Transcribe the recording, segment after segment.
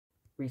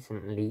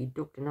recently,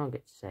 Dr.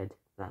 Nugget said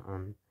that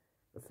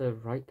the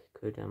Third Reich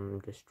could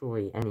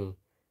destroy any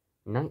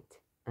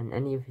knight and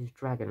any of his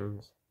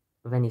dragons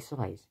of any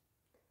size.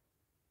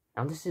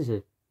 Now this is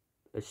a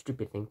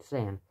stupid thing to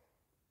say, and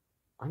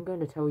I'm going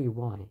to tell you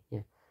why.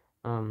 Yeah.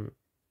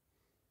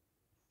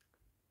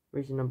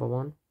 Reason number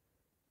one.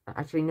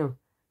 Actually, no.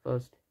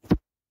 First,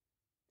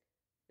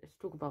 let's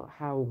talk about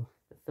how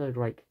the Third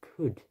Reich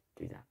could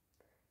do that.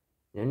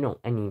 No, not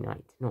any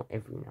knight, not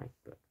every knight,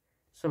 but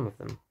some of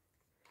them.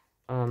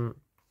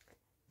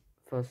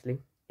 Firstly,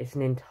 it's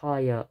an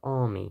entire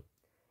army,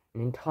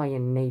 an entire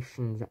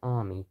nation's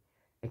army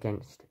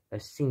against a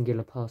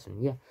singular person.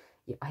 Yeah,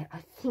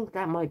 I think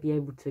that might be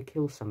able to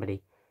kill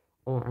somebody,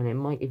 and it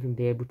might even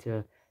be able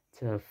to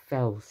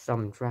fell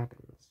some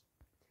dragons.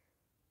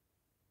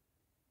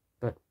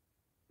 But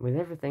with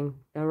everything,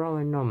 there are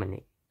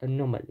anomalies.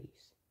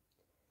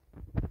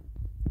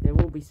 There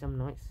will be some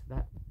knights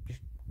that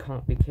just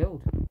can't be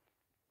killed.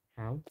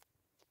 How?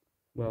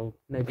 Well,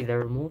 maybe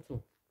they're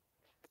immortal.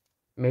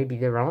 Maybe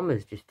their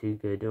armor's just too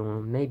good,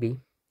 or maybe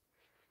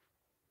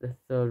the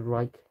Third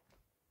Reich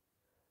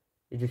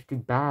is just too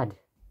bad.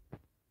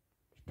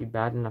 Just too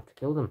bad enough to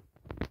kill them.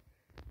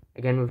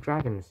 Again, with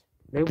dragons,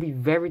 they'll be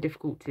very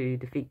difficult to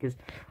defeat, because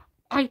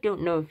I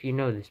don't know if you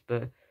know this,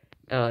 but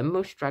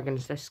most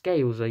dragons, their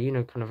scales are, you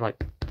know, kind of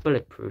like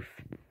bulletproof,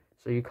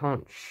 so you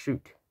can't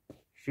shoot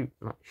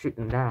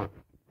them down.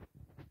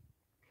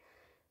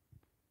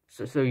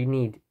 So you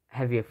need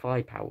heavier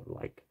firepower,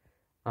 like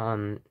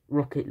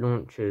rocket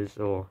launchers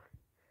or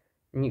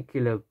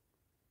nuclear.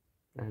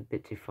 A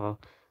bit too far.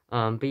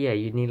 But yeah,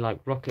 you need like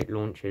rocket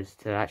launchers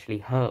to actually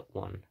hurt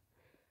one.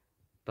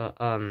 But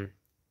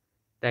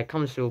there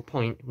comes to a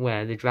point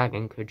where the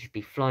dragon could just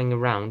be flying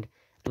around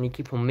and you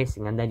keep on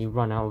missing, and then you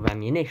run out of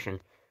ammunition.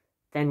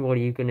 Then what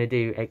are you gonna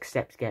do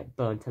except get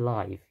burnt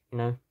alive, you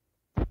know?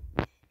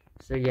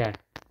 So yeah,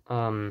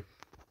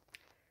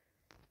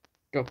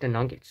 Dr.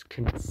 Nuggets,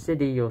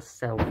 consider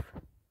yourself,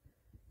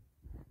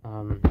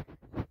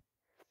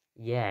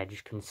 yeah,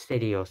 just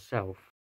consider yourself